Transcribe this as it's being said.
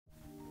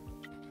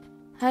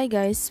Hi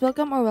guys,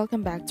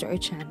 welcome back to our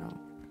channel.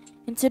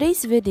 In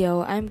today's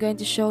video, I'm going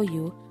to show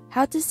you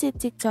how to see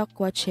TikTok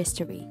watch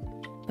history.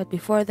 But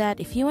before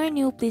that, if you are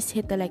new, please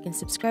hit the like and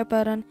subscribe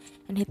button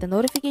and hit the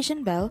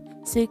notification bell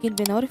so you can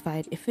be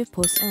notified if we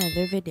post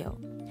another video.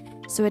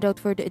 So without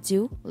further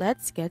ado,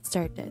 let's get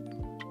started.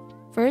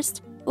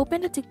 First, open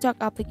the TikTok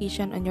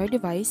application on your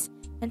device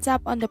and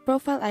tap on the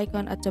profile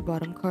icon at the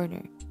bottom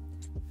corner.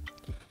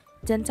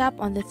 Then tap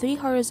on the three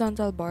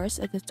horizontal bars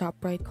at the top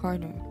right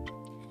corner.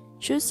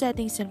 Choose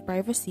Settings and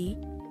Privacy,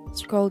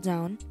 scroll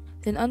down,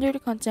 then under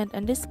the Content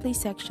and Display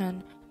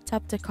section,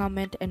 tap the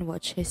Comment and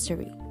Watch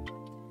History.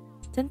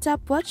 Then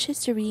tap Watch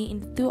History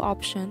in the two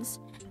options,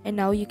 and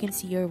now you can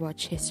see your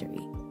watch history.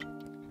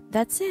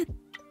 That's it!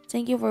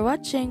 Thank you for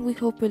watching. We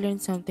hope you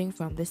learned something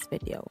from this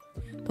video.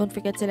 Don't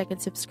forget to like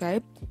and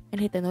subscribe,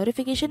 and hit the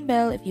notification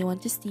bell if you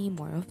want to see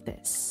more of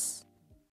this.